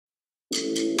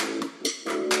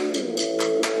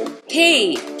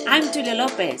Hey, I'm Julia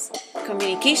Lopez,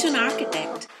 communication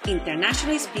architect,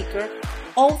 international speaker,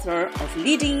 author of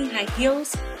Leading High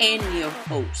Heels, and your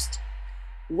host.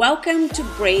 Welcome to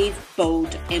Brave,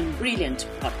 Bold, and Brilliant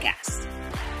podcast.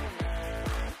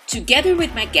 Together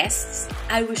with my guests,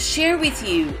 I will share with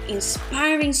you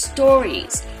inspiring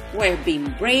stories where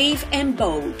being brave and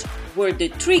bold were the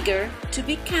trigger to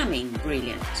becoming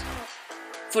brilliant.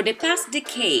 For the past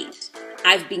decade,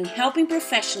 I've been helping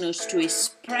professionals to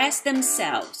express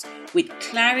themselves with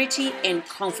clarity and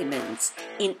confidence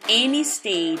in any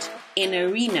stage and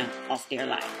arena of their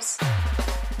lives.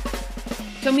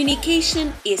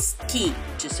 Communication is key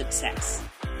to success,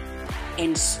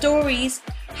 and stories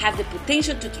have the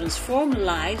potential to transform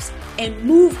lives and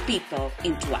move people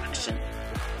into action.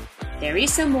 There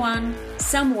is someone,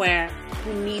 somewhere,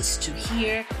 who needs to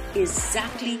hear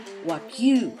exactly what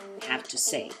you have to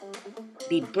say.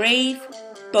 Be brave,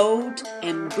 bold,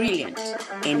 and brilliant,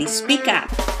 and speak up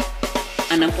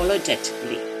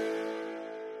unapologetically.